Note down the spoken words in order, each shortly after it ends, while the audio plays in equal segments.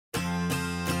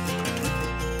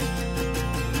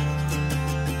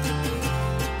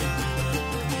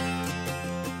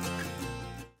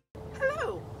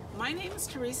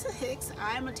Teresa Hicks.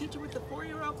 I'm a teacher with the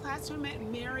 4-year-old classroom at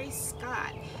Mary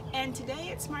Scott, and today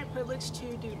it's my privilege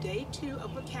to do day 2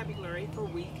 of vocabulary for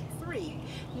week 3.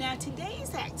 Now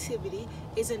today's activity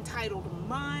is entitled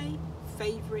My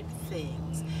Favorite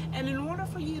Things, and in order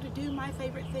for you to do my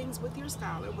favorite things with your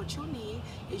scholar, what you'll need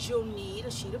is you'll need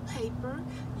a sheet of paper,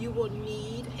 you will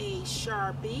need a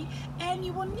Sharpie, and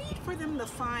you will need for them to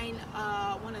find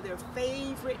one of their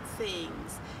favorite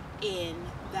things in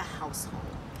the household.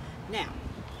 Now,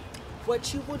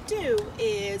 what you will do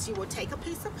is you will take a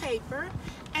piece of paper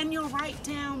and you'll write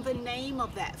down the name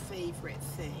of that favorite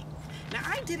thing. Now,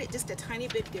 I did it just a tiny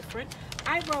bit different.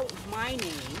 I wrote my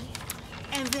name,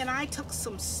 and then I took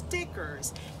some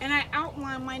stickers and I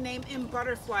outlined my name in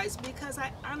butterflies because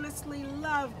I honestly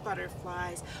love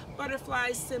butterflies.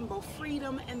 Butterflies symbol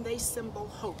freedom and they symbol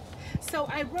hope. So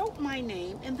I wrote my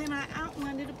name and then I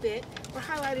outlined it a bit or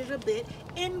highlighted it a bit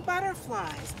in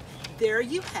butterflies. There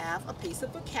you have a piece of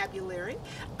vocabulary.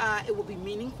 It will be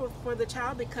meaningful for the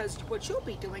child because what you'll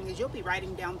be doing is you'll be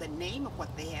writing down the name of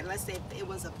what they had. Let's say if it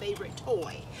was a favorite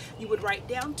toy. You would write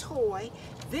down toy.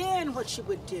 Then what you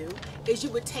would do is you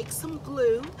would take some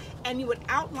glue and you would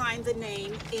outline the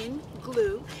name in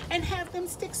glue and have them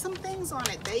stick some things on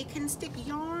it. They can stick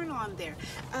yarn on there.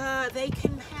 They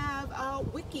can have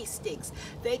wiki sticks.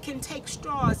 They can take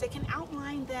straws. They can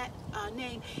outline that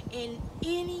name in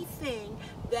anything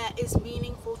that is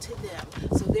meaningful to them.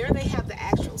 So there they have the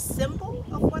actual symbol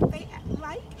of what they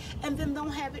like, and then they'll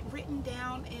have it written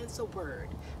down as a word.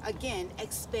 Again,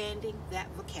 expanding that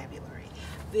vocabulary.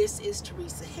 This is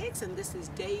Teresa Hicks, and this is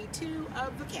day 2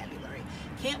 of vocabulary.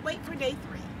 Can't wait for day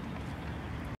 3.